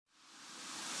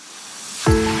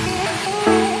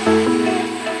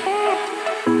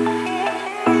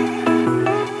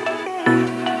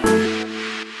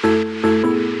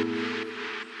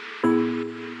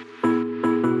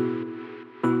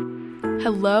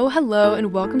Hello,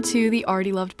 and welcome to the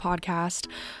Already Loved podcast.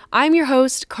 I'm your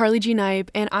host, Carly G. Knipe,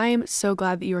 and I am so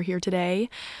glad that you are here today.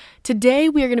 Today,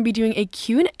 we are going to be doing a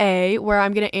Q&A where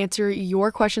I'm going to answer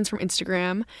your questions from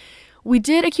Instagram. We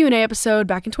did a Q&A episode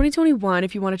back in 2021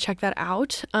 if you want to check that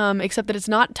out, except that it's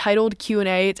not titled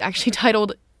Q&A, it's actually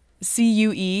titled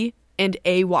C-U-E and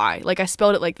A-Y. Like, I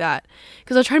spelled it like that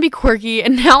because I was trying to be quirky,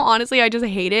 and now, honestly, I just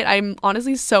hate it. I'm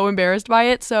honestly so embarrassed by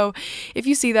it, so if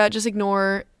you see that, just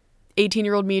ignore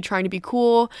 18-year-old me trying to be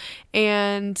cool.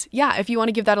 And yeah, if you want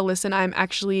to give that a listen, I'm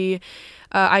actually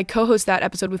I co-host that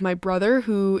episode with my brother,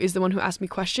 who is the one who asked me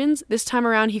questions. This time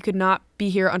around, he could not be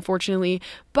here, unfortunately,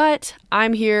 but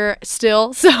I'm here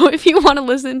still. So if you want to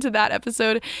listen to that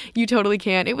episode, you totally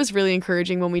can. It was really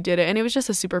encouraging when we did it, and it was just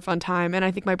a super fun time. And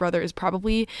I think my brother is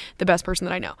probably the best person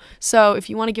that I know. So if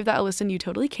you want to give that a listen, you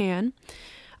totally can.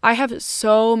 I have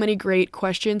so many great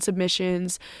question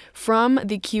submissions from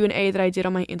the Q&A that I did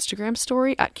on my Instagram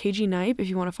story at KGKnipe if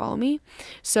you want to follow me.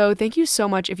 So thank you so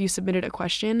much if you submitted a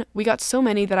question. We got so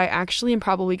many that I actually am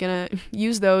probably going to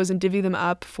use those and divvy them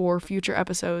up for future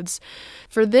episodes.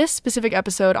 For this specific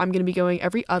episode, I'm going to be going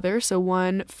every other. So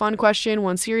one fun question,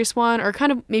 one serious one, or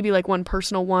kind of maybe like one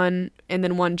personal one and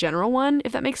then one general one,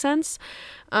 if that makes sense.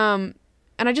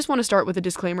 And I just want to start with a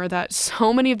disclaimer that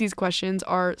so many of these questions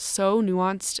are so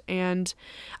nuanced, and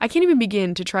I can't even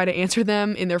begin to try to answer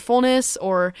them in their fullness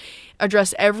or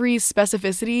address every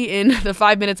specificity in the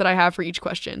 5 minutes that I have for each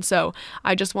question. So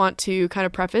I just want to kind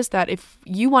of preface that if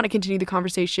you want to continue the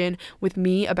conversation with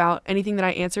me about anything that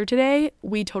I answer today,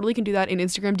 we totally can do that in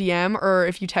Instagram DM, or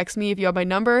if you text me, if you have my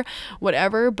number,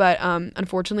 whatever. But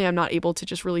unfortunately, I'm not able to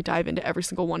just really dive into every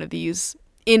single one of these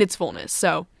in its fullness.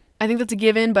 So I think that's a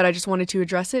given, but I just wanted to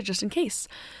address it just in case.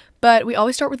 But we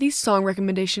always start with the song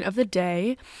recommendation of the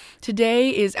day. Today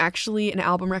is actually an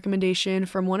album recommendation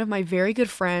from one of my very good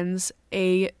friends,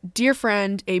 a dear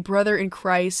friend, a brother in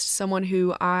Christ, someone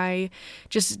who I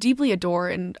just deeply adore,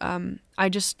 and I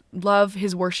just love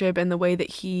his worship and the way that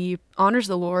he honors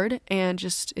the Lord and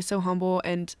just is so humble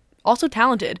and also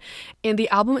talented. And the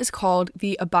album is called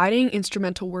The Abiding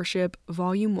Instrumental Worship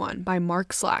Volume 1 by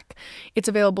Mark Slack. It's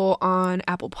available on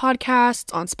Apple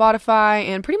Podcasts, on Spotify,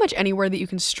 and pretty much anywhere that you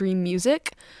can stream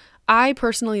music. I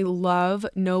personally love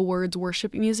no words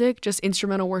worship music, just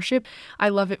instrumental worship. I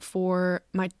love it for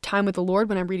my time with the Lord,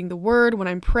 when I'm reading the Word, when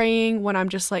I'm praying, when I'm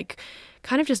just like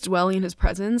kind of just dwelling in his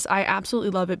presence. I absolutely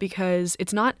love it because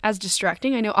it's not as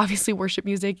distracting. I know obviously worship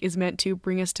music is meant to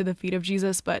bring us to the feet of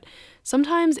Jesus, but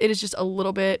sometimes it is just a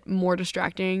little bit more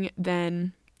distracting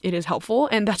than it is helpful,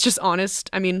 and that's just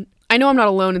honest. I mean, I know I'm not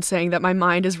alone in saying that my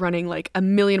mind is running like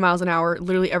 1,000,000 miles an hour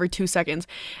literally every 2 seconds.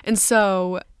 And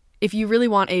so if you really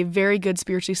want a very good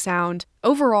spiritually sound,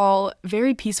 overall,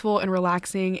 very peaceful and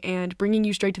relaxing and bringing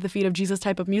you straight to the feet of Jesus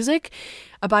type of music,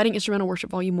 Abiding Instrumental Worship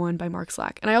Volume 1 by Mark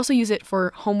Slack. And I also use it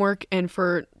for homework and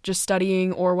for just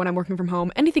studying or when I'm working from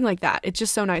home, anything like that. It's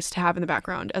just so nice to have in the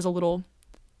background as a little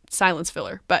silence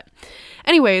filler. But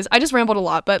anyways, I just rambled a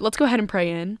lot, but let's go ahead and pray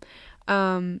in.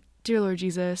 Dear Lord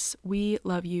Jesus, we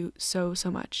love you so, so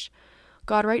much.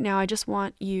 God, right now, I just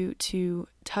want you to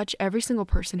touch every single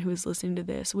person who is listening to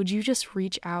this. Would you just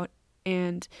reach out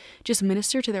and just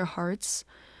minister to their hearts?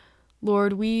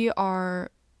 Lord, we are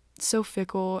so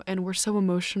fickle and we're so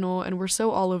emotional and we're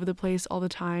so all over the place all the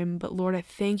time. But Lord, I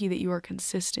thank you that you are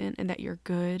consistent and that you're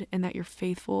good and that you're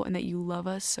faithful and that you love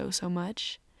us so, so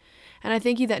much. And I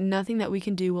thank you that nothing that we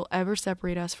can do will ever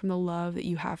separate us from the love that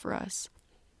you have for us.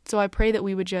 So I pray that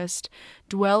we would just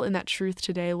dwell in that truth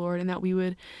today, Lord, and that we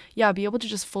would, be able to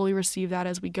just fully receive that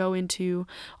as we go into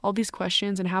all these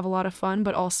questions and have a lot of fun,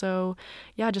 but also,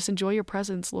 just enjoy your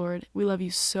presence, Lord. We love you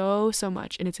so, so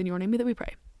much, and it's in your name that we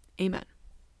pray. Amen.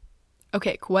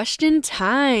 Okay, question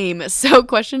time. So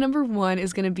question number 1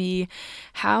 is going to be,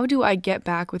 how do I get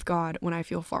back with God when I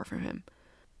feel far from him?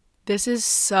 This is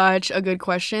such a good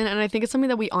question, and I think it's something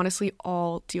that we honestly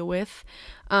all deal with.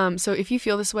 So if you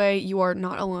feel this way, you are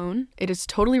not alone. It is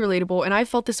totally relatable, and I've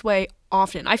felt this way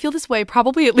often. I feel this way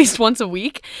probably at least once a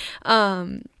week.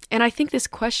 And I think this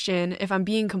question, if I'm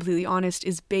being completely honest,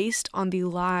 is based on the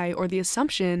lie or the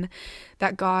assumption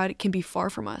that God can be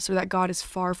far from us or that God is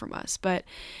far from us. But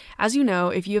as you know,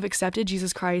 if you have accepted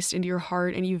Jesus Christ into your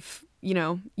heart and you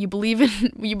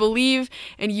believe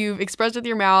and you've expressed with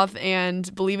your mouth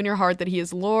and believe in your heart that he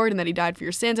is Lord and that he died for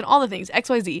your sins and all the things,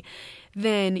 XYZ,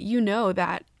 then you know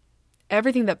that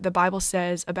everything that the Bible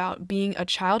says about being a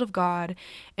child of God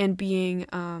and being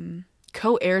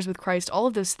co-heirs with Christ, all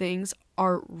of those things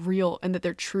are real and that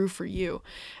they're true for you.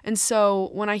 And so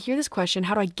when I hear this question,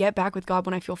 how do I get back with God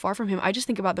when I feel far from him? I just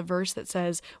think about the verse that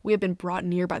says we have been brought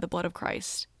near by the blood of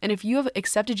Christ. And if you have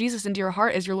accepted Jesus into your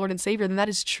heart as your Lord and Savior, then that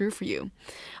is true for you.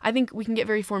 I think we can get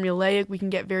very formulaic, we can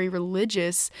get very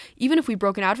religious. Even if we've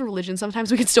broken out of religion,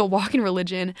 sometimes we can still walk in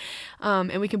religion,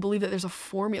 and we can believe that there's a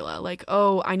formula, like,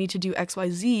 oh, I need to do X, Y,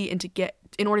 Z, and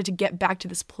in order to get back to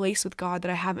this place with God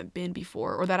that I haven't been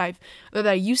before, or that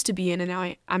I used to be in and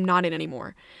now I'm not in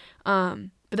anymore.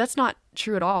 But that's not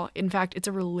true at all. In fact, it's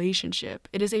a relationship.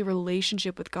 It is a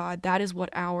relationship with God. That is what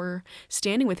our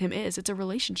standing with him is. It's a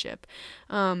relationship.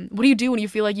 What do you do when you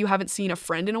feel like you haven't seen a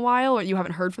friend in a while or you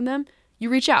haven't heard from them? You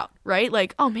reach out, right?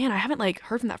 Like, oh man, I haven't like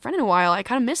heard from that friend in a while. I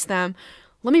kind of miss them.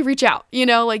 Let me reach out.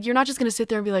 Like you're not just going to sit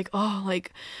there and be like, oh,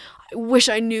 like I wish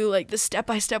I knew like the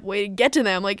step-by-step way to get to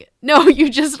them. Like, no, you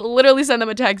just literally send them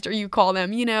a text or you call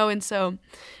them, and so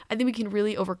I think we can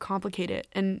really overcomplicate it.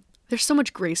 And there's so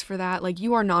much grace for that. Like,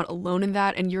 you are not alone in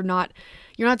that, and you're not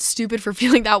stupid for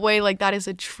feeling that way. Like, that is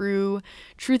a true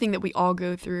thing that we all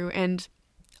go through. And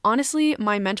honestly,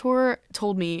 my mentor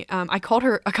told me, I called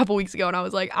her a couple weeks ago and I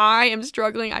was like, I am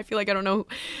struggling. I feel like I don't know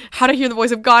how to hear the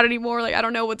voice of God anymore. Like, I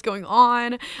don't know what's going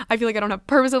on. I feel like I don't have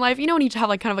purpose in life. When you have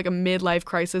like kind of like a midlife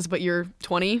crisis, but you're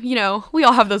 20, we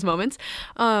all have those moments.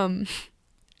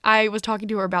 I was talking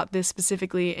to her about this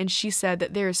specifically, and she said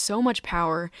that there is so much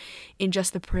power in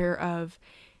just the prayer of,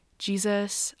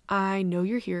 Jesus, I know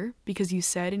you're here because you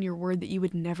said in your word that you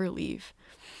would never leave,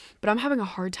 but I'm having a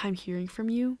hard time hearing from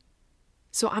you.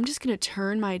 So I'm just going to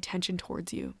turn my attention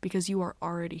towards you because you are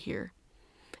already here.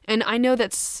 And I know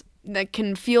that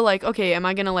can feel like, okay, am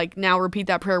I going to like now repeat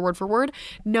that prayer word for word?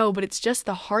 No, but it's just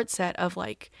the heart set of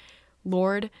like,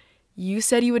 Lord, you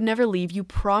said you would never leave. You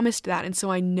promised that. And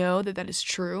so I know that that is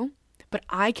true, but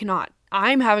I cannot.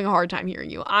 I'm having a hard time hearing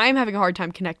you. I'm having a hard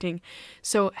time connecting.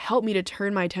 So help me to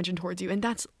turn my attention towards you. And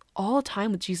that's all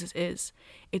time with Jesus is.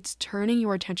 It's turning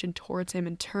your attention towards him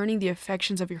and turning the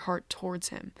affections of your heart towards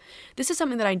him. This is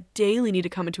something that I daily need to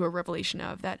come into a revelation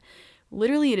of, that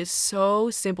literally it is so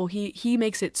simple. He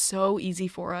makes it so easy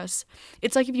for us.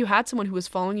 It's like if you had someone who was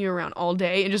following you around all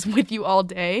day and just with you all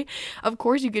day, of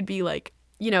course you could be like,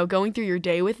 going through your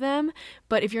day with them.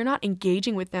 But if you're not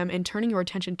engaging with them and turning your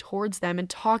attention towards them and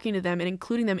talking to them and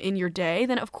including them in your day,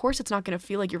 then of course it's not going to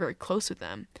feel like you're very close with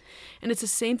them. And it's the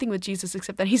same thing with Jesus,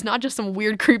 except that he's not just some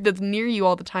weird creep that's near you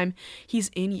all the time.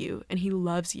 He's in you and he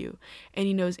loves you and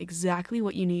he knows exactly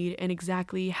what you need and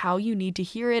exactly how you need to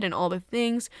hear it and all the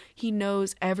things. He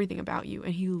knows everything about you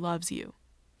and he loves you.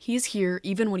 He's here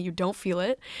even when you don't feel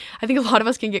it. I think a lot of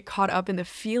us can get caught up in the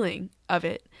feeling of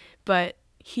it, but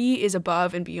he is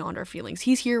above and beyond our feelings.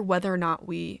 He's here whether or not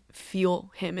we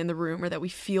feel him in the room or that we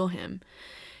feel him.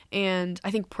 And I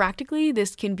think practically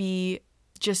this can be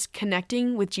just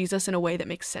connecting with Jesus in a way that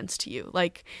makes sense to you.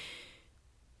 Like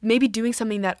maybe doing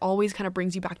something that always kind of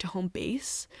brings you back to home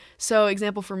base. So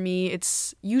example for me,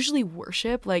 it's usually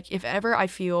worship. Like if ever I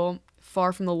feel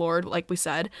far from the Lord, like we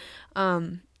said,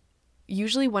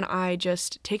 usually when I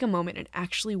just take a moment and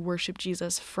actually worship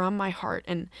Jesus from my heart,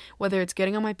 and whether it's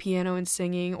getting on my piano and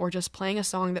singing or just playing a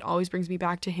song that always brings me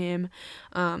back to him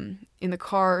in the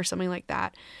car or something like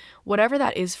that, whatever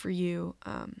that is for you,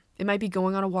 it might be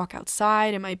going on a walk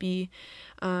outside, it might be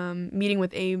meeting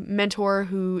with a mentor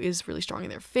who is really strong in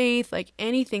their faith, like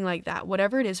anything like that,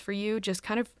 whatever it is for you, just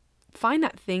kind of find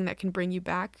that thing that can bring you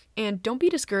back, and don't be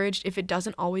discouraged if it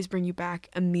doesn't always bring you back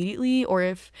immediately or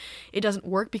if it doesn't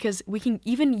work, because we can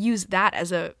even use that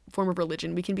as a form of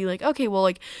religion. We can be like, okay, well,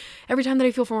 like every time that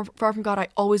I feel far from God, I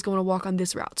always go on a walk on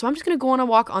this route. So I'm just going to go on a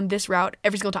walk on this route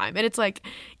every single time. And it's like,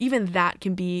 even that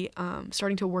can be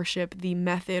starting to worship the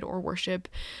method or worship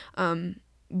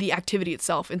the activity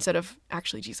itself instead of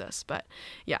actually Jesus. But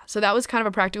yeah, so that was kind of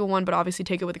a practical one, but obviously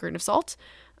take it with a grain of salt.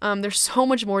 There's so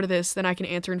much more to this than I can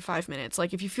answer in 5 minutes.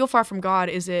 Like if you feel far from God,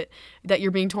 is it that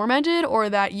you're being tormented or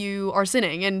that you are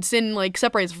sinning and sin like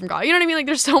separates from God? You know what I mean? Like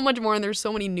there's so much more and there's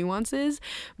so many nuances,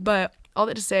 but all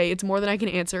that to say, it's more than I can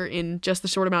answer in just the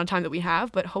short amount of time that we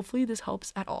have, but hopefully this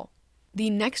helps at all. The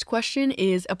next question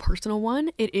is a personal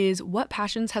one. It is, what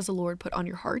passions has the Lord put on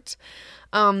your heart?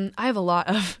 I have a lot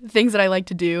of things that I like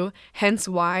to do, hence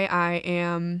why I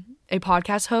am a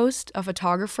podcast host, a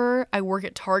photographer, I work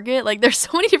at Target. Like there's so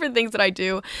many different things that I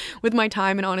do with my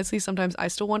time, and honestly, sometimes I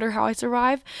still wonder how I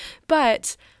survive.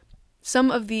 But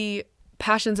some of the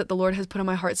passions that the Lord has put on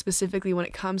my heart specifically when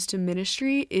it comes to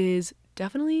ministry is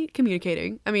definitely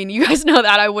communicating. I mean, you guys know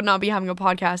that I would not be having a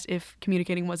podcast if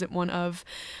communicating wasn't one of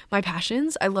my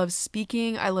passions. I love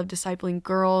speaking. I love discipling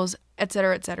girls,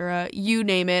 etc., etc. You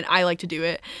name it, I like to do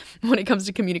it when it comes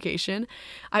to communication.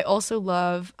 I also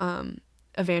love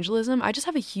evangelism. I just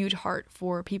have a huge heart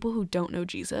for people who don't know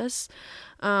Jesus.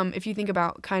 If you think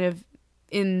about kind of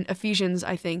in Ephesians,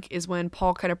 I think, is when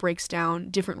Paul kind of breaks down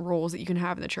different roles that you can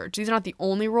have in the church. These are not the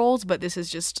only roles, but this is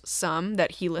just some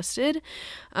that he listed.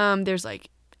 There's like,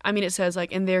 I mean, it says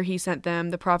like, and there he sent them,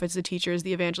 the prophets, the teachers,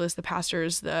 the evangelists, the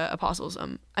pastors, the apostles.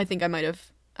 I think I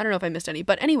don't know if I missed any,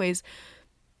 but anyways,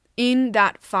 in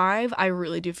that 5, I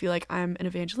really do feel like I'm an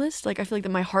evangelist. Like, I feel like that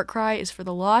my heart cry is for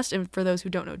the lost and for those who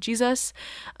don't know Jesus.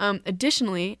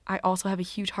 Additionally, I also have a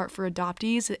huge heart for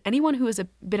adoptees. Anyone who has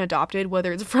been adopted,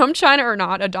 whether it's from China or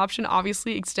not, adoption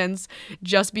obviously extends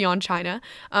just beyond China.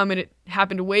 And it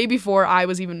happened way before I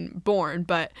was even born.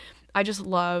 But I just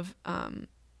love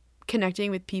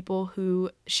connecting with people who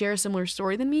share a similar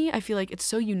story than me. I feel like it's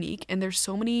so unique, and there's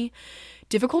so many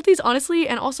difficulties, honestly,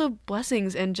 and also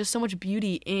blessings and just so much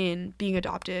beauty in being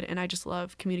adopted. And I just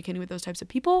love communicating with those types of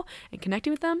people and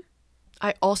connecting with them.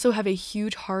 I also have a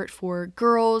huge heart for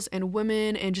girls and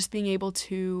women and just being able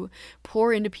to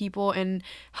pour into people and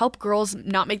help girls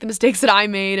not make the mistakes that I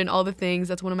made and all the things.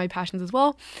 That's one of my passions as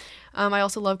well. I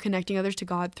also love connecting others to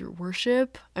God through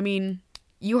worship. I mean,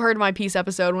 you heard my peace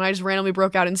episode when I just randomly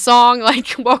broke out in song,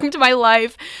 like, welcome to my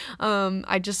life.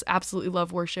 I just absolutely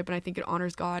love worship, and I think it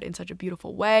honors God in such a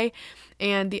beautiful way.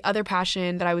 And the other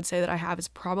passion that I would say that I have is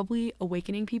probably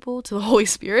awakening people to the Holy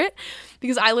Spirit,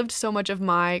 because I lived so much of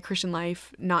my Christian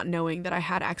life not knowing that I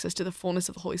had access to the fullness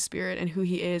of the Holy Spirit and who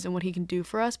he is and what he can do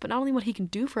for us, but not only what he can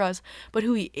do for us, but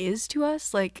who he is to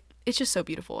us. Like, it's just so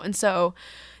beautiful. And so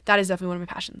that is definitely one of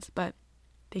my passions. But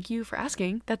thank you for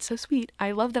asking. That's so sweet.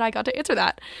 I love that I got to answer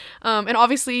that. And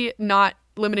obviously not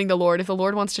limiting the Lord. If the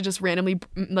Lord wants to just randomly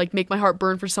like make my heart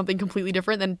burn for something completely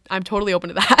different, then I'm totally open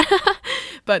to that.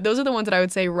 But those are the ones that I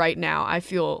would say right now I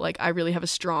feel like I really have a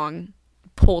strong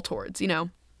pull towards, you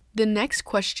know. The next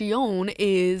question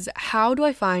is, how do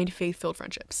I find faith-filled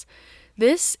friendships?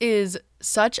 This is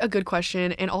such a good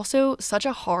question, and also such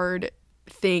a hard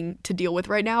thing to deal with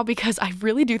right now, because I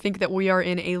really do think that we are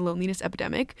in a loneliness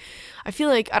epidemic. I feel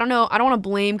like, I don't know, I don't want to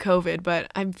blame COVID, but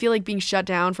I feel like being shut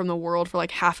down from the world for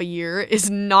like half a year is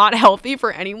not healthy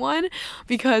for anyone,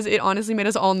 because it honestly made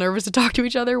us all nervous to talk to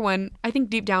each other, when I think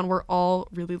deep down we're all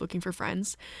really looking for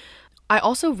friends. I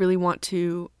also really want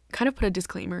to kind of put a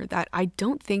disclaimer that I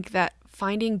don't think that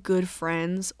finding good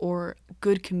friends or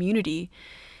good community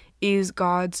is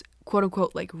God's quote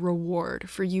unquote like reward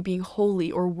for you being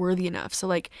holy or worthy enough. So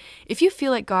like, if you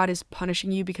feel like God is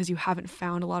punishing you because you haven't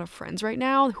found a lot of friends right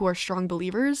now who are strong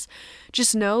believers,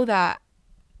 just know that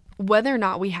whether or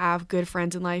not we have good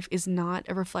friends in life is not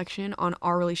a reflection on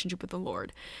our relationship with the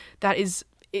Lord. That is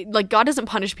like, God doesn't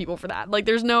punish people for that. Like,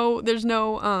 there's no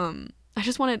I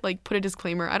just want to like put a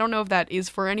disclaimer. I don't know if that is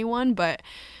for anyone, but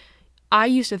I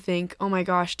used to think, oh my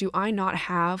gosh, do I not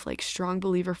have like strong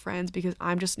believer friends because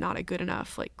I'm just not a good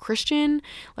enough like Christian?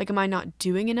 Like, am I not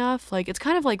doing enough? Like, it's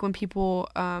kind of like when people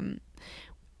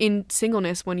in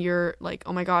singleness, when you're like,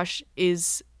 oh my gosh,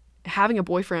 is having a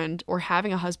boyfriend or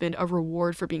having a husband a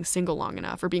reward for being single long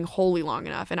enough or being holy long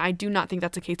enough? And I do not think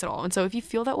that's the case at all. And so if you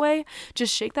feel that way,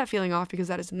 just shake that feeling off, because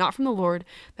that is not from the Lord.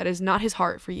 That is not his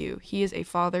heart for you. He is a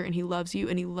father, and he loves you,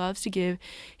 and he loves to give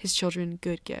his children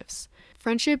good gifts.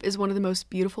 Friendship is one of the most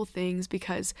beautiful things,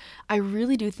 because I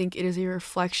really do think it is a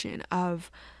reflection of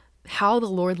how the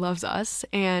Lord loves us.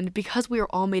 And because we are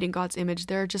all made in God's image,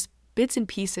 there are just bits and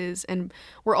pieces, and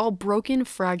we're all broken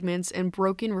fragments and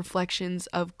broken reflections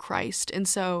of Christ. And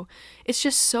so it's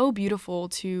just so beautiful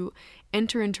to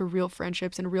enter into real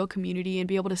friendships and real community and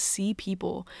be able to see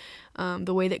people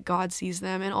the way that God sees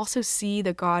them, and also see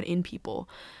the God in people.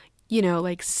 You know,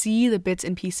 like, see the bits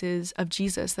and pieces of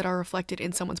Jesus that are reflected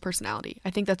in someone's personality. I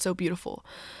think that's so beautiful.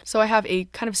 So I have a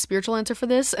kind of spiritual answer for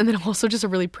this, and then also just a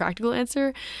really practical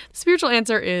answer. The spiritual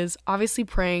answer is obviously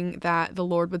praying that the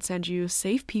Lord would send you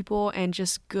safe people and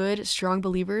just good, strong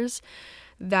believers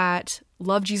that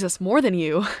love Jesus more than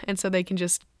you, and so they can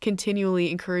just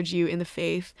continually encourage you in the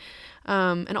faith.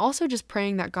 And also just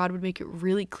praying that God would make it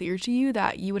really clear to you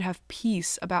that you would have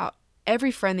peace about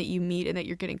every friend that you meet and that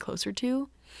you're getting closer to.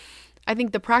 I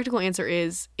think the practical answer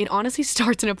is, it honestly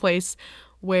starts in a place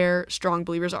where strong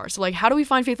believers are. So like, how do we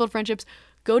find faith-filled friendships?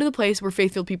 Go to the place where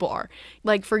faith-filled people are.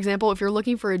 Like, for example, if you're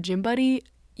looking for a gym buddy,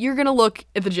 you're going to look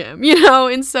at the gym, you know?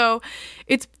 And so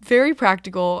it's very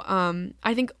practical.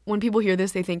 I think when people hear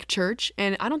this, they think church,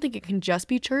 and I don't think it can just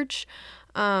be church.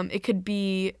 It could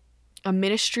be a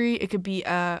ministry. It could be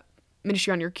a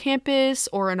ministry on your campus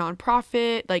or a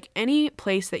nonprofit, like any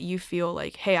place that you feel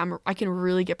like, hey, I can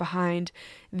really get behind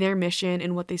their mission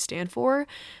and what they stand for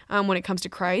when it comes to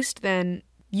Christ. Then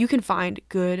you can find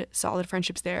good, solid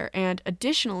friendships there. And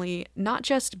additionally, not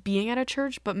just being at a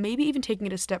church, but maybe even taking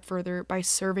it a step further by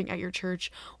serving at your church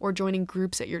or joining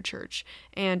groups at your church.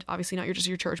 And obviously not just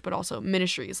your church, but also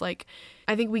ministries. Like,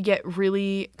 I think we get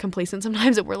really complacent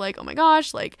sometimes that we're like, oh my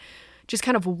gosh, like just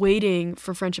kind of waiting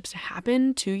for friendships to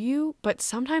happen to you. But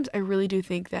sometimes I really do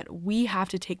think that we have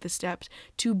to take the steps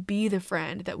to be the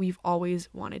friend that we've always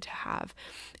wanted to have.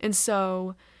 And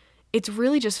so it's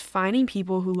really just finding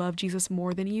people who love Jesus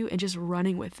more than you and just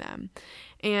running with them.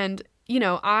 And, you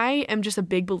know, I am just a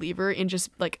big believer in just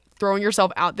like throwing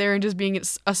yourself out there and just being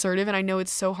assertive. And I know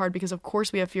it's so hard because, of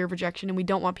course, we have fear of rejection and we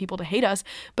don't want people to hate us.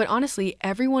 But honestly,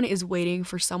 everyone is waiting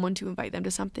for someone to invite them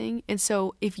to something. And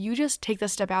so if you just take the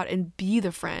step out and be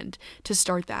the friend to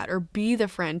start that, or be the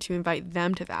friend to invite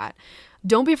them to that,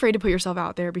 don't be afraid to put yourself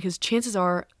out there, because chances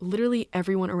are literally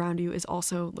everyone around you is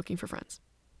also looking for friends.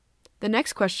 The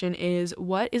next question is,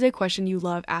 what is a question you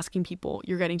love asking people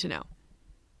you're getting to know?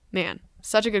 Man,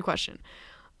 such a good question.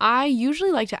 I usually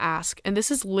like to ask, and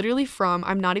this is literally from,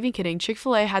 I'm not even kidding,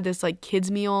 Chick-fil-A had this like kids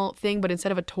meal thing, but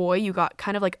instead of a toy, you got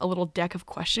kind of like a little deck of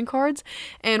question cards.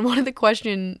 And one of the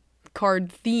question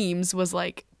card themes was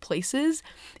like places.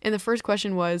 And the first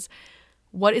question was,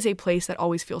 what is a place that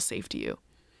always feels safe to you?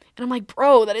 And I'm like,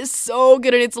 bro, that is so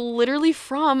good. And it's literally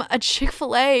from a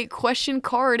Chick-fil-A question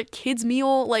card kids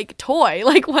meal like toy.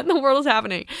 Like, what in the world is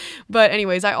happening? But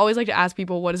anyways, I always like to ask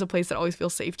people, what is a place that always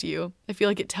feels safe to you? I feel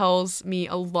like it tells me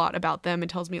a lot about them. It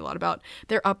tells me a lot about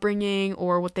their upbringing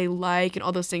or what they like and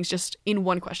all those things just in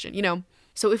one question, you know?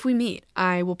 So if we meet,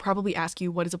 I will probably ask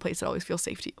you, what is a place that always feels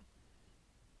safe to you?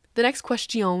 The next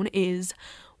question is,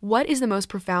 what is the most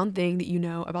profound thing that you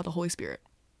know about the Holy Spirit?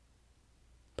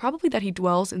 Probably that he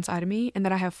dwells inside of me and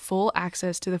that I have full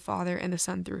access to the Father and the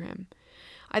Son through him.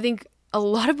 I think a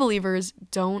lot of believers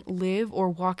don't live or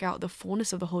walk out the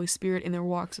fullness of the Holy Spirit in their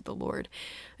walks with the Lord.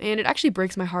 And it actually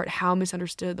breaks my heart how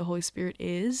misunderstood the Holy Spirit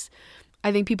is.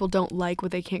 I think people don't like what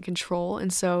they can't control.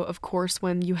 And so, of course,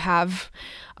 when you have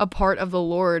a part of the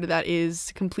Lord that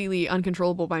is completely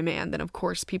uncontrollable by man, then of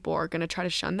course people are going to try to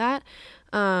shun that.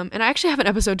 And I actually have an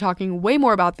episode talking way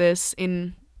more about this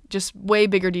in just way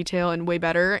bigger detail and way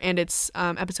better. And it's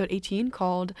episode 18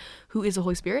 called Who is the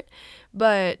Holy Spirit?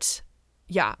 But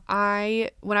yeah,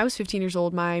 when I was 15 years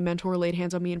old, my mentor laid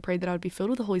hands on me and prayed that I would be filled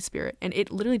with the Holy Spirit. And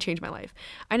it literally changed my life.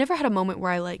 I never had a moment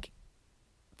where I like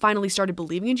finally started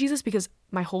believing in Jesus, because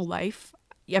my whole life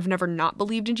I've never not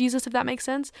believed in Jesus, if that makes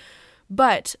sense.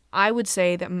 But I would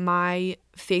say that my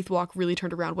faith walk really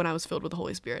turned around when I was filled with the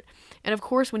Holy Spirit. And of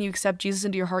course, when you accept Jesus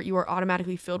into your heart, you are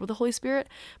automatically filled with the Holy Spirit.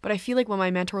 But I feel like when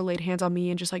my mentor laid hands on me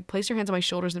and just like placed her hands on my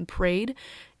shoulders and prayed,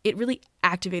 it really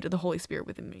activated the Holy Spirit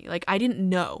within me. Like, I didn't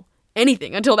know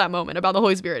anything until that moment about the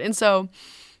Holy Spirit. And so,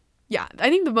 yeah, I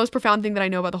think the most profound thing that I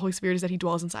know about the Holy Spirit is that he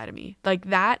dwells inside of me. Like,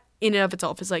 that in and of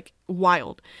itself is like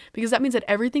wild, because that means that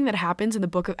everything that happens in the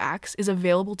book of Acts is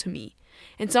available to me.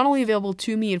 It's not only available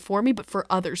to me and for me, but for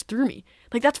others through me.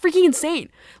 Like, that's freaking insane.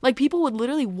 Like, people would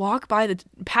literally walk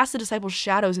past the disciples'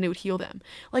 shadows and it would heal them.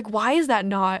 Like, why is that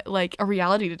not like a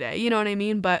reality today? You know what I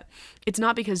mean? But it's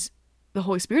not because the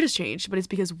Holy Spirit has changed, but it's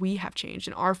because we have changed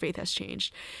and our faith has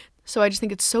changed. So I just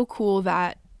think it's so cool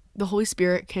that the Holy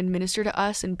Spirit can minister to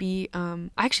us and be, I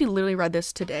actually literally read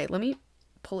this today. Let me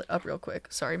pull it up real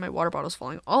quick. Sorry, my water bottle's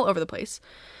falling all over the place.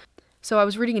 So I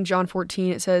was reading in John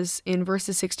 14, it says in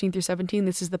verses 16 through 17,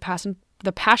 this is the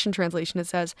Passion Translation. It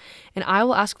says, "And I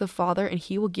will ask the Father, and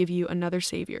he will give you another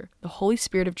Savior, the Holy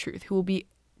Spirit of truth, who will be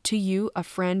to you a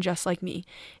friend just like me,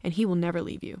 and he will never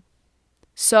leave you."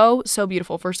 So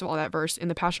beautiful. First of all, that verse in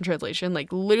the Passion Translation,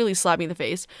 like, literally slapped me in the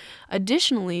face.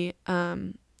 Additionally,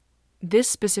 this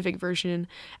specific version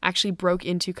actually broke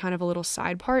into kind of a little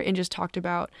side part and just talked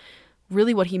about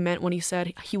really what he meant when he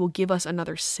said he will give us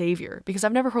another savior, because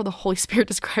I've never heard the Holy Spirit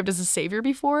described as a savior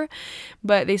before.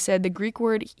 But they said the Greek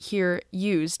word here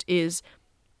used is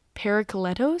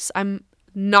parakletos. I'm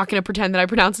not going to pretend that I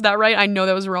pronounced that right. I know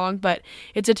that was wrong, but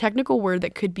it's a technical word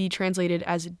that could be translated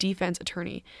as defense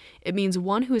attorney. It means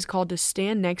one who is called to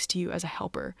stand next to you as a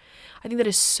helper. I think that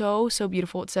is so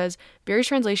beautiful. It says various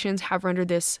translations have rendered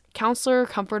this counselor,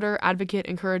 comforter, advocate,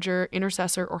 encourager,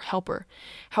 intercessor, or helper.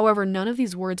 However, none of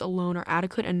these words alone are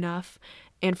adequate enough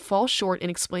and fall short in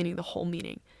explaining the whole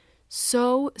meaning.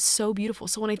 So beautiful.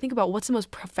 So when I think about what's the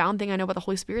most profound thing I know about the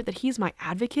Holy Spirit, that he's my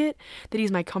advocate, that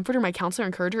he's my comforter, my counselor,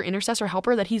 encourager, intercessor,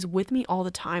 helper, that he's with me all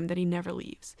the time, that he never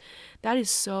leaves. That is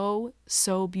so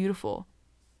beautiful.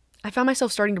 I found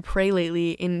myself starting to pray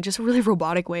lately in just a really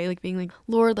robotic way, like being like,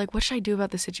 Lord, like, what should I do about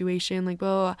this situation? Like, blah,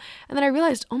 blah, blah. And then I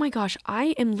realized, oh my gosh,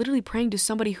 I am literally praying to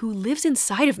somebody who lives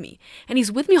inside of me and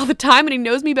he's with me all the time and he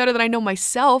knows me better than I know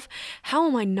myself. How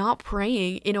am I not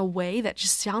praying in a way that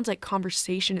just sounds like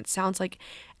conversation? It sounds like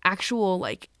actual,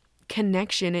 like,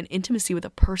 connection and intimacy with a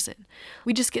person.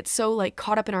 We just get so like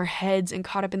caught up in our heads and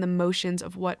caught up in the motions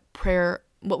of what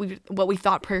we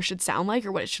thought prayer should sound like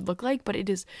or what it should look like, but it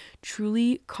is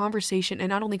truly conversation, and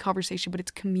not only conversation, but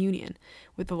it's communion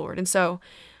with the Lord. And so,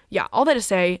 yeah, all that to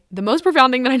say, the most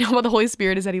profound thing that I know about the Holy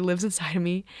Spirit is that he lives inside of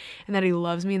me and that he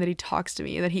loves me and that he talks to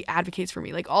me and that he advocates for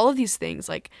me. Like all of these things,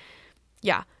 like,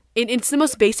 yeah. It's the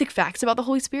most basic facts about the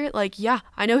Holy Spirit. Like, yeah,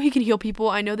 I know he can heal people.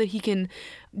 I know that he can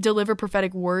deliver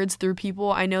prophetic words through people.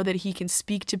 I know that he can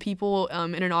speak to people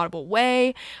in an audible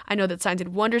way. I know that signs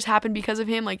and wonders happen because of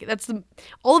him. Like,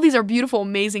 all of these are beautiful,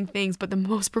 amazing things, but the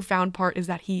most profound part is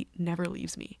that he never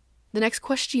leaves me. The next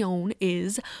question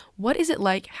is, what is it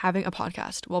like having a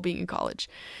podcast while being in college?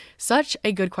 Such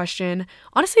a good question.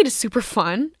 Honestly, it is super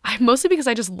fun. Mostly because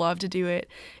I just love to do it.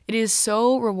 It is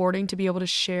so rewarding to be able to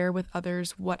share with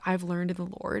others what I've learned in the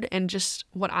Lord and just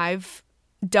what I've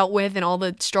dealt with and all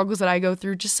the struggles that I go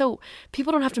through, just so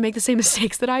people don't have to make the same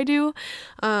mistakes that I do.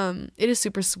 It is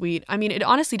super sweet. I mean, it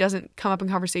honestly doesn't come up in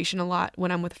conversation a lot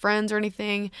when I'm with friends or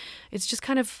anything. It's just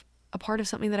kind of a part of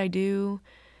something that I do.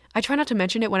 I try not to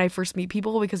mention it when I first meet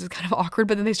people because it's kind of awkward,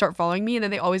 but then they start following me and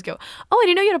then they always go, oh, I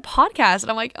didn't know you had a podcast.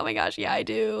 And I'm like, oh my gosh, yeah, I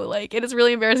do. Like, it is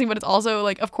really embarrassing, but it's also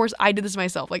like, of course I did this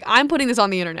myself. Like, I'm putting this on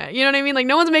the internet. You know what I mean? Like,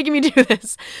 no one's making me do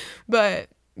this. But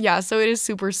yeah, so it is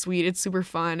super sweet. It's super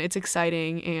fun. It's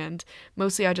exciting. And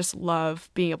mostly I just love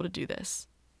being able to do this.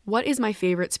 What is my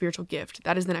favorite spiritual gift?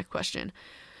 That is the next question.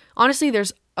 Honestly,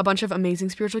 there's a bunch of amazing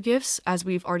spiritual gifts, as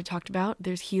we've already talked about.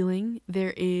 There's healing,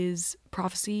 there is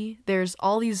prophecy, there's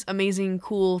all these amazing,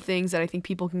 cool things that I think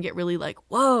people can get really like,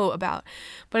 whoa, about.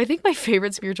 But I think my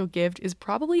favorite spiritual gift is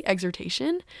probably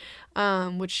exhortation,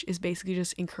 which is basically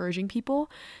just encouraging people.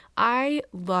 I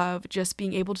love just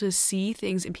being able to see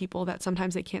things in people that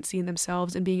sometimes they can't see in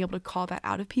themselves and being able to call that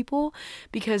out of people,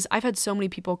 because I've had so many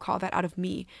people call that out of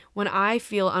me. When I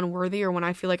feel unworthy or when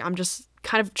I feel like I'm just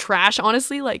kind of trash,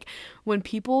 honestly, like when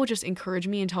people just encourage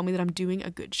me and tell me that I'm doing a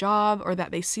good job, or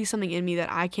that they see something in me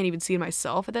that I can't even see in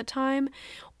myself at that time,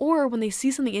 or when they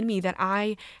see something in me that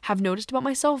I have noticed about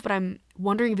myself but I'm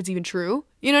wondering if it's even true,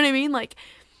 you know what I mean? Like,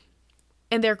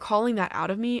 and they're calling that out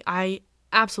of me, I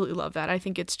absolutely love that. I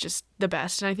think it's just the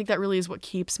best, and I think that really is what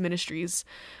keeps ministries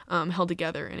held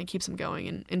together, and it keeps them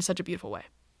going in such a beautiful way.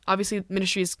 Obviously,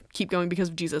 ministries keep going because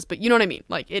of Jesus, but you know what I mean?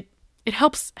 Like, it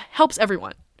helps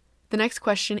everyone. The next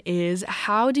question is,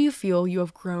 how do you feel you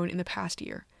have grown in the past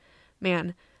year?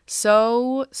 Man,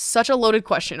 such a loaded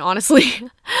question, honestly.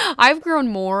 I've grown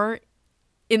more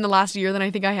in the last year than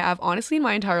I think I have, honestly, in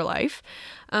my entire life,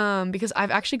 because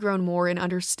I've actually grown more in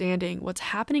understanding what's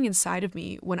happening inside of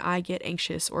me when I get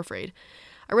anxious or afraid.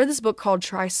 I read this book called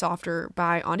Try Softer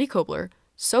by Andy Kobler.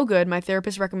 So good. My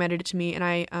therapist recommended it to me, and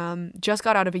I just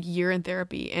got out of a year in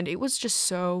therapy, and it was just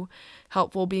so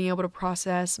helpful being able to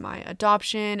process my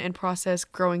adoption and process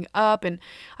growing up. And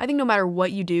I think no matter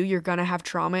what you do, you're gonna have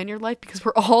trauma in your life, because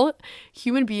we're all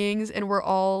human beings and we're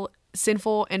all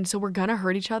sinful, and so we're gonna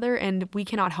hurt each other, and we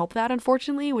cannot help that,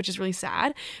 unfortunately, which is really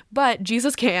sad, but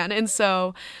Jesus can. And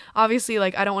so obviously,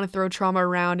 like, I don't want to throw trauma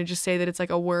around and just say that it's like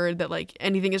a word that like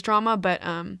anything is trauma, but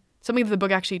something that the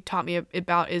book actually taught me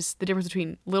about is the difference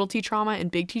between little t trauma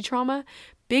and big T trauma.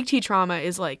 Big T trauma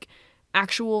is like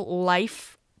actual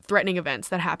life-threatening events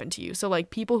that happen to you. So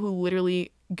like people who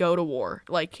literally go to war,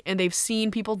 like, and they've seen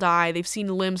people die, they've seen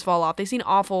limbs fall off, they've seen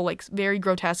awful, like very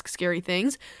grotesque, scary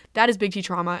things. That is big T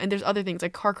trauma. And there's other things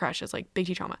like car crashes, like big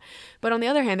T trauma. But on the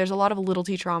other hand, there's a lot of little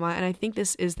t trauma. And I think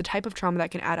this is the type of trauma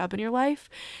that can add up in your life.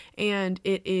 And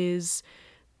it is,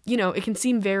 you know, it can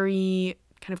seem very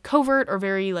kind of covert or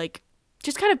very like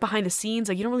just kind of behind the scenes.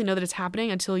 Like, you don't really know that it's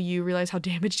happening until you realize how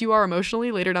damaged you are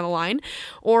emotionally later down the line,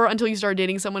 or until you start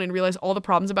dating someone and realize all the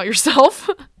problems about yourself.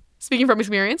 Speaking from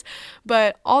experience.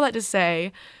 But all that to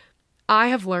say, I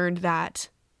have learned that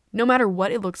no matter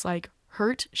what it looks like,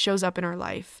 hurt shows up in our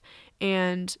life.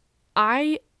 And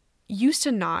I used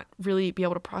to not really be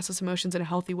able to process emotions in a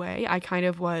healthy way. I kind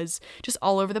of was just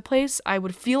all over the place. I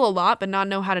would feel a lot but not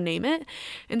know how to name it.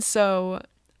 And so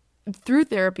through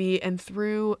therapy and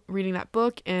through reading that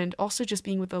book and also just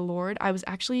being with the Lord, I was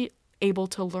actually able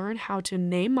to learn how to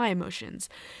name my emotions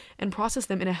and process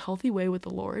them in a healthy way with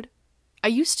the Lord. I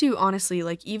used to honestly,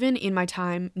 like even in my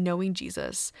time knowing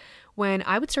Jesus, when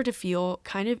I would start to feel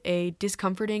kind of a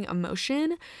discomforting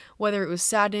emotion, whether it was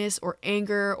sadness or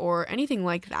anger or anything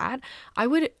like that, I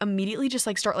would immediately just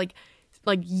like start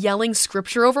like yelling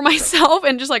scripture over myself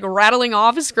and just like rattling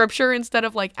off a scripture instead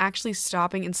of like actually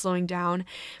stopping and slowing down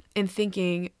and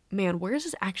thinking, man, where is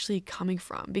this actually coming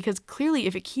from? Because clearly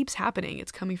if it keeps happening,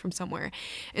 it's coming from somewhere.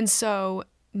 And so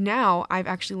now I've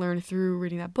actually learned through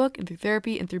reading that book and through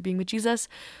therapy and through being with Jesus,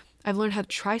 I've learned how to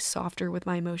try softer with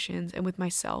my emotions and with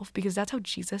myself, because that's how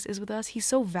Jesus is with us. He's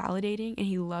so validating and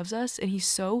he loves us and he's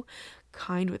so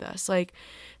kind with us. Like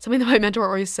something that my mentor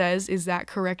always says is that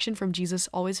correction from Jesus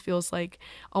always feels like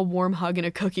a warm hug and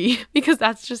a cookie because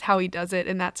that's just how he does it.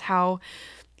 And that's how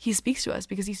he speaks to us,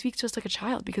 because he speaks to us like a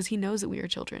child, because he knows that we are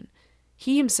children.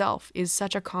 He himself is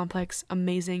such a complex,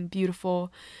 amazing,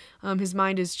 beautiful. His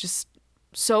mind is just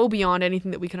so beyond anything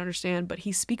that we can understand, but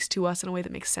he speaks to us in a way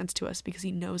that makes sense to us because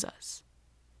he knows us.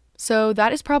 So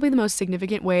that is probably the most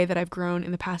significant way that I've grown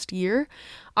in the past year.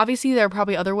 Obviously, there are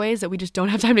probably other ways that we just don't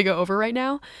have time to go over right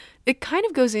now. It kind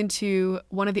of goes into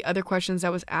one of the other questions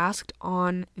that was asked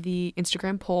on the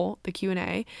Instagram poll, the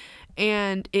Q&A,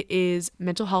 and it is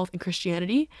mental health and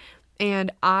Christianity.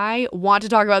 And I want to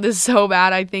talk about this so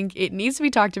bad. I think it needs to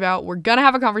be talked about. We're going to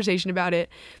have a conversation about it.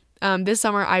 This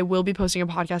summer, I will be posting a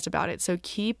podcast about it. So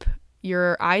keep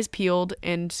your eyes peeled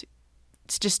and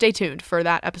just stay tuned for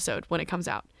that episode when it comes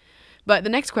out. But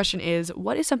the next question is,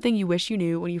 what is something you wish you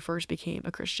knew when you first became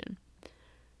a Christian?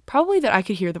 Probably that I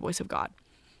could hear the voice of God.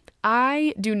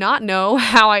 I do not know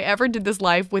how I ever did this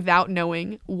life without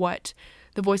knowing what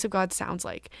the voice of God sounds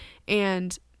like.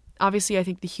 And obviously, I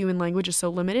think the human language is so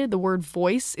limited. The word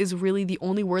voice is really the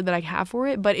only word that I have for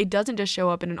it, but it doesn't just show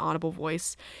up in an audible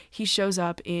voice. He shows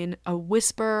up in a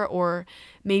whisper, or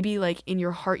maybe like in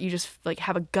your heart, you just like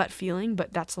have a gut feeling,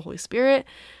 but that's the Holy Spirit.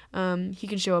 He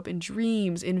can show up in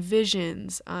dreams, in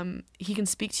visions. He can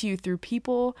speak to you through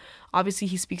people. Obviously,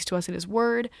 he speaks to us in his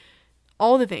word.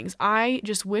 All the things. I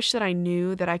just wish that I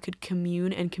knew that I could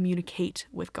commune and communicate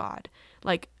with God.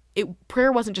 Like,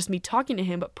 prayer wasn't just me talking to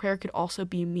him, but prayer could also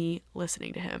be me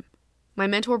listening to him. My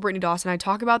mentor, Brittany Doss, and I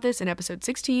talk about this in episode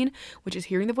 16, which is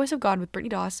Hearing the Voice of God with Brittany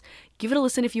Doss. Give it a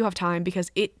listen if you have time, because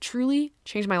it truly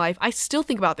changed my life. I still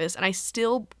think about this, and I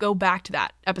still go back to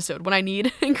that episode when I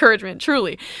need encouragement,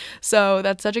 truly. So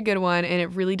that's such a good one, and it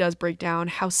really does break down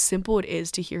how simple it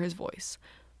is to hear his voice.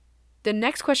 The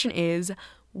next question is,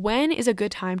 when is a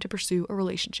good time to pursue a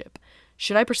relationship?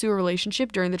 Should I pursue a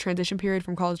relationship during the transition period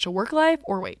from college to work life,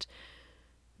 or wait?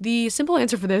 The simple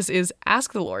answer for this is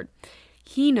ask the Lord.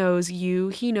 He knows you.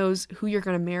 He knows who you're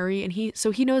going to marry, and he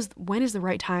knows when is the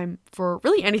right time for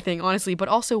really anything, honestly, but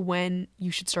also when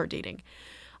you should start dating.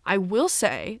 I will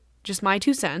say, just my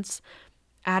 2 cents,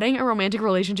 adding a romantic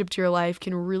relationship to your life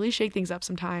can really shake things up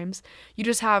sometimes. You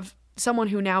just have someone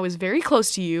who now is very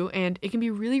close to you, and it can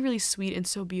be really, really sweet and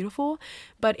so beautiful,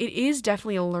 but it is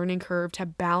definitely a learning curve to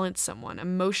balance someone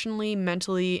emotionally,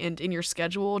 mentally, and in your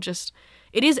schedule.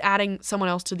 It is adding someone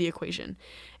else to the equation.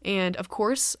 And of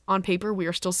course, on paper, we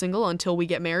are still single until we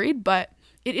get married, but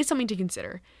it is something to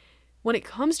consider. When it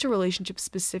comes to relationships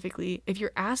specifically, if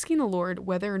you're asking the Lord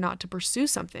whether or not to pursue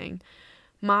something,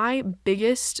 my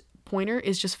biggest pointer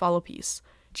is just follow peace.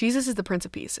 Jesus is the Prince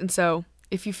of Peace, and so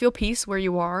if you feel peace where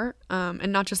you are,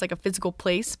 and not just like a physical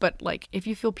place, but like if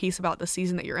you feel peace about the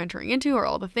season that you're entering into or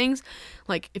all the things,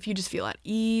 like if you just feel at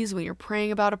ease when you're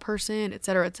praying about a person,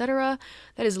 etc.,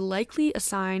 that is likely a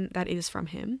sign that it is from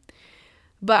him.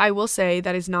 But I will say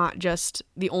that is not just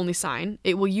the only sign.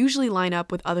 It will usually line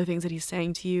up with other things that he's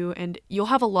saying to you, and you'll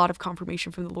have a lot of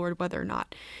confirmation from the Lord whether or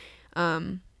not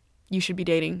you should be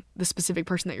dating the specific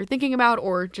person that you're thinking about,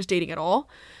 or just dating at all.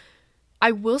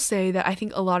 I will say that I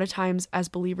think a lot of times as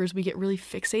believers, we get really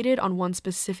fixated on one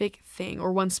specific thing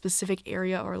or one specific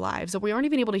area of our lives that we aren't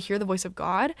even able to hear the voice of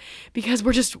God because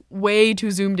we're just way too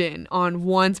zoomed in on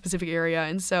one specific area.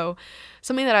 And so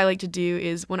something that I like to do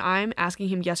is when I'm asking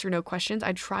him yes or no questions,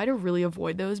 I try to really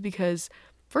avoid those because,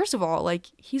 first of all, like,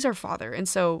 he's our Father. And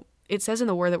so it says in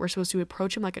the word that we're supposed to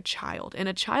approach him like a child. And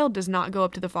a child does not go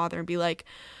up to the Father and be like,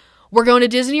 we're going to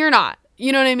Disney or not?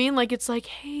 You know what I mean? Like, it's like,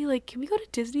 hey, like, can we go to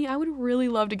Disney? I would really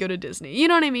love to go to Disney. You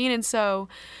know what I mean? And so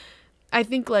I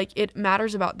think, like, it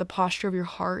matters about the posture of your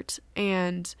heart.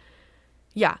 And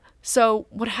yeah, so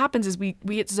what happens is we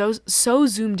get so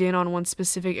zoomed in on one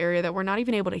specific area that we're not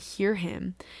even able to hear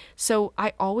him. So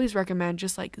I always recommend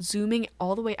just like zooming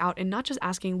all the way out and not just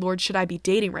asking, Lord, should I be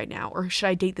dating right now? Or should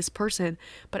I date this person?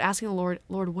 But asking the Lord,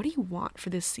 what do you want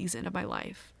for this season of my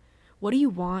life? What do you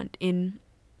want in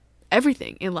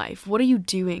everything in life. What are you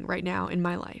doing right now in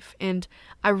my life? And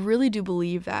I really do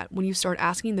believe that when you start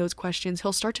asking those questions,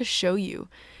 he'll start to show you.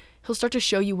 He'll start to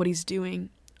show you what he's doing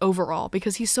overall,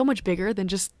 because he's so much bigger than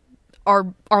just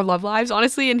our love lives,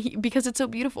 honestly, and because it's so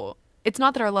beautiful. It's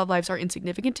not that our love lives are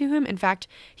insignificant to him. In fact,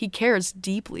 he cares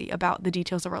deeply about the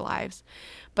details of our lives.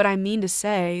 But I mean to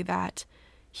say that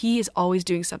he is always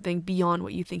doing something beyond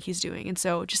what you think he's doing. And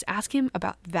so just ask him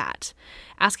about that.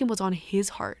 Ask him what's on his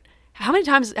heart. How many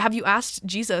times have you asked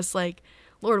Jesus, like,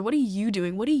 Lord, what are you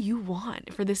doing? What do you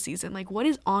want for this season? Like, what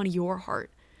is on your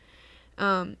heart?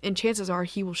 And chances are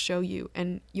he will show you,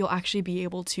 and you'll actually be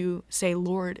able to say,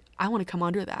 Lord, I want to come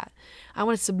under that. I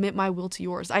want to submit my will to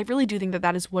yours. I really do think that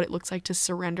that is what it looks like to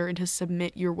surrender and to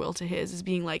submit your will to his, is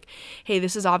being like, hey,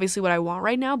 this is obviously what I want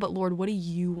right now, but Lord, what do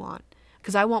you want?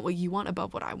 Because I want what you want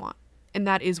above what I want. And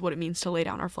that is what it means to lay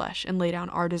down our flesh and lay down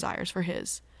our desires for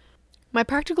his. My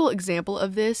practical example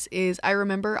of this is, I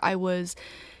remember I was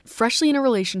freshly in a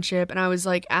relationship and I was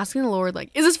like asking the Lord,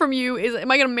 like, is this from you?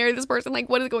 Am I going to marry this person? Like,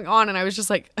 what is going on? And I was just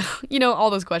like, all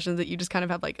those questions that you just kind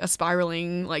of have like a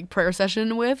spiraling like prayer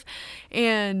session with.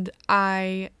 And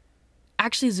I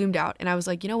actually zoomed out and I was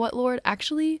like, you know what, Lord,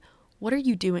 actually, what are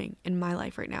you doing in my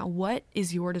life right now? What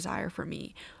is your desire for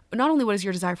me? Not only what is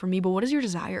your desire for me, but what is your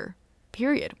desire?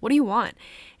 Period. What do you want?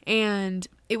 And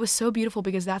it was so beautiful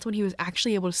because that's when he was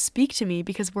actually able to speak to me,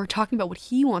 because we're talking about what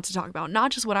he wants to talk about,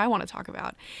 not just what I want to talk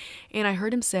about. And I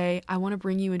heard him say, I want to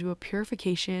bring you into a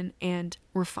purification and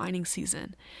refining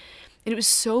season. And it was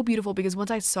so beautiful because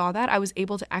once I saw that, I was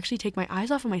able to actually take my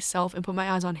eyes off of myself and put my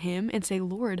eyes on him and say,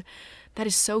 Lord, that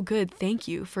is so good. Thank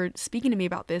you for speaking to me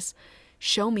about this.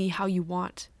 Show me how you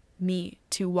want me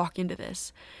to walk into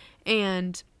this.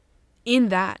 And in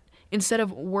that, instead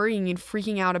of worrying and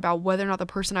freaking out about whether or not the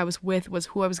person I was with was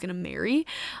who I was going to marry,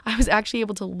 I was actually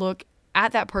able to look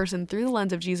at that person through the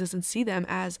lens of Jesus and see them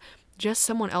as just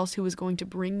someone else who was going to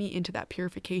bring me into that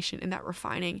purification and that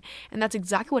refining. And that's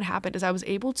exactly what happened, is I was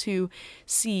able to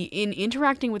see, in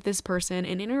interacting with this person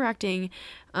and interacting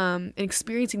and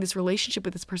experiencing this relationship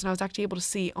with this person, I was actually able to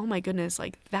see, oh my goodness,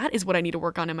 like, that is what I need to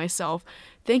work on in myself.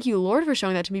 Thank you, Lord, for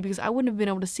showing that to me, because I wouldn't have been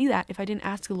able to see that if I didn't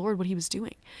ask the Lord what he was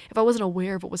doing, if I wasn't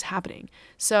aware of what was happening.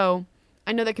 So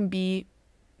I know that can be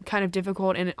kind of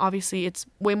difficult, and obviously it's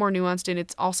way more nuanced, and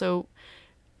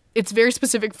it's very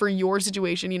specific for your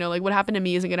situation. Like, what happened to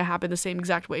me isn't going to happen the same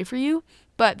exact way for you,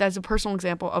 but that's a personal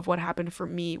example of what happened for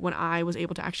me when I was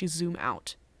able to actually zoom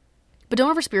out. But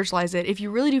don't over spiritualize it. If you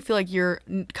really do feel like you're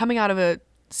coming out of a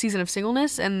season of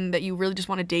singleness and that you really just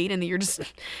want to date and that you're just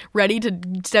ready to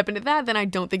step into that, then I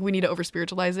don't think we need to over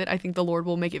spiritualize it. I think the Lord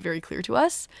will make it very clear to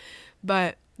us.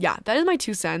 But yeah, that is my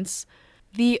 2 cents.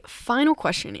 The final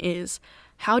question is,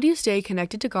 how do you stay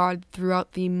connected to God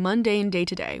throughout the mundane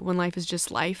day-to-day when life is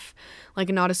just life, like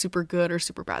not a super good or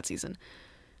super bad season?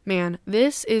 Man,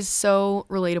 this is so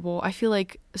relatable. I feel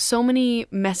like so many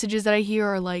messages that I hear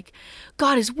are like,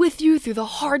 God is with you through the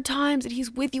hard times and he's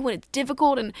with you when it's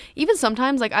difficult. And even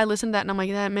sometimes, like, I listen to that and I'm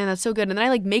like, man, that's so good. And then I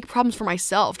like make problems for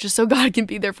myself just so God can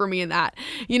be there for me in that.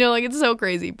 Like, it's so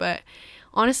crazy. But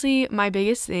honestly, my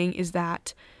biggest thing is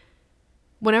that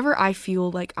whenever I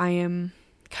feel like I am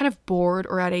kind of bored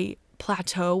or at a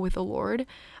plateau with the Lord,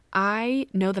 I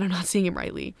know that I'm not seeing him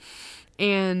rightly.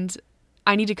 And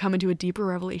I need to come into a deeper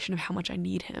revelation of how much I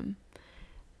need him.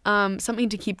 Something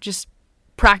to keep just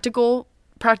practical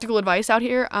advice out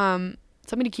here.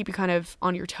 Something to keep you kind of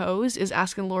on your toes is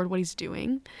asking the Lord what he's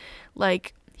doing.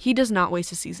 Like, he does not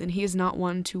waste a season. He is not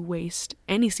one to waste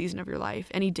any season of your life,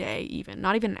 any day even,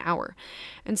 not even an hour.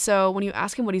 And so when you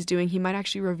ask him what he's doing, he might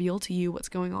actually reveal to you what's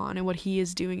going on and what he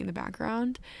is doing in the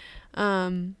background.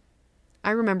 I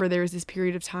remember there was this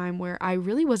period of time where I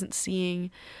really wasn't seeing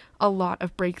a lot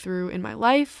of breakthrough in my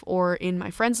life or in my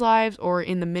friends' lives or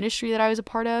in the ministry that I was a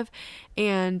part of.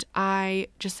 And I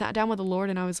just sat down with the Lord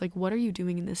and I was like, what are you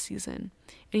doing in this season?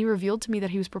 And he revealed to me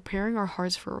that he was preparing our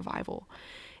hearts for revival.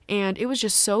 And it was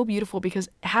just so beautiful because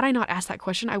had I not asked that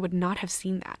question, I would not have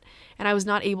seen that. And I would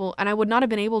not have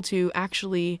been able to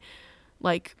actually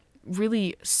like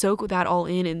really soak that all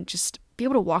in and just be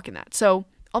able to walk in that. So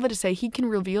all that to say, he can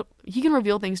reveal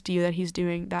things to you that he's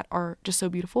doing that are just so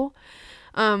beautiful.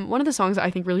 One of the songs that I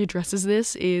think really addresses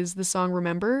this is the song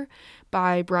Remember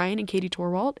by Brian and Katie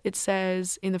Torwalt. It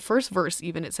says, in the first verse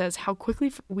even, it says, how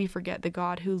quickly we forget the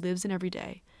God who lives in every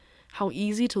day. How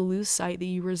easy to lose sight that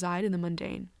you reside in the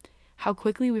mundane. How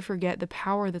quickly we forget the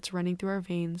power that's running through our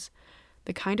veins,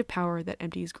 the kind of power that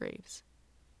empties graves.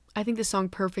 I think this song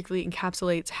perfectly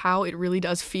encapsulates how it really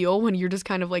does feel when you're just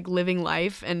kind of like living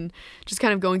life and just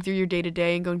kind of going through your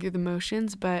day-to-day and going through the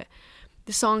motions. But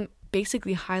the song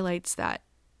basically highlights that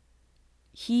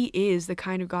he is the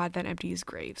kind of God that empties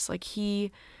graves. Like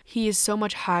he is so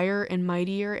much higher and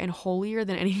mightier and holier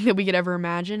than anything that we could ever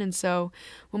imagine. And so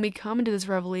when we come into this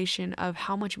revelation of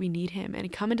how much we need him,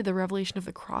 and come into the revelation of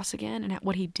the cross again and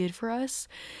what he did for us,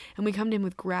 and we come to him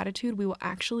with gratitude, we will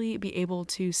actually be able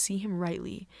to see him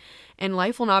rightly. And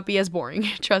life will not be as boring,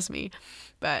 trust me.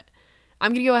 But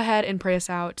I'm going to go ahead and pray us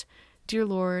out. Dear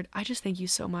Lord, I just thank you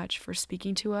so much for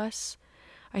speaking to us.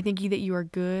 I thank you that you are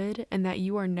good and that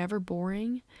you are never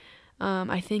boring.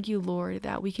 I thank you, Lord,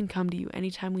 that we can come to you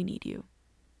anytime we need you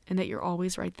and that you're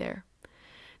always right there.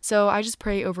 So I just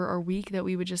pray over our week that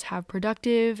we would just have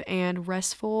productive and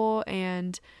restful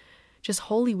and just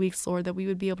holy weeks, Lord, that we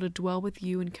would be able to dwell with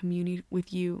you and commune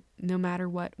with you no matter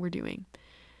what we're doing.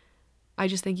 I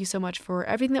just thank you so much for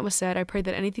everything that was said. I pray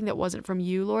that anything that wasn't from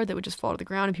you, Lord, that would just fall to the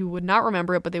ground and people would not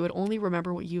remember it, but they would only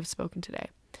remember what you have spoken today.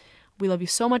 We love you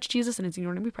so much, Jesus, and it's in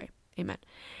your name we pray. Amen.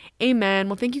 Amen.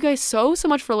 Well, thank you guys so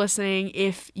much for listening.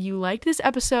 If you liked this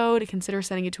episode, consider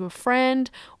sending it to a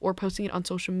friend or posting it on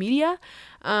social media.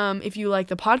 If you like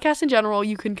the podcast in general,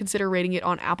 you can consider rating it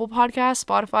on Apple Podcasts,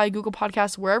 Spotify, Google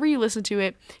Podcasts, wherever you listen to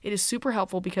it. It is super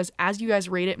helpful because as you guys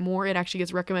rate it more, it actually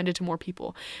gets recommended to more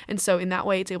people. And so in that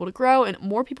way, it's able to grow and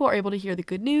more people are able to hear the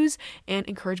good news and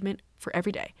encouragement for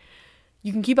every day.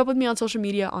 You can keep up with me on social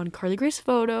media on Carly Grace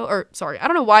Photo, I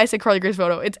don't know why I said Carly Grace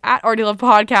Photo. It's at Already Love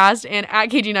Podcast and at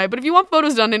KG Knight. But if you want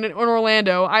photos done in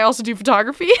Orlando, I also do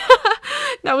photography.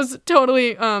 That was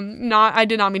totally I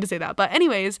did not mean to say that. But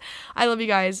anyways, I love you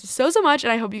guys so much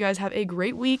and I hope you guys have a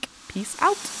great week. Peace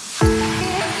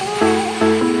out.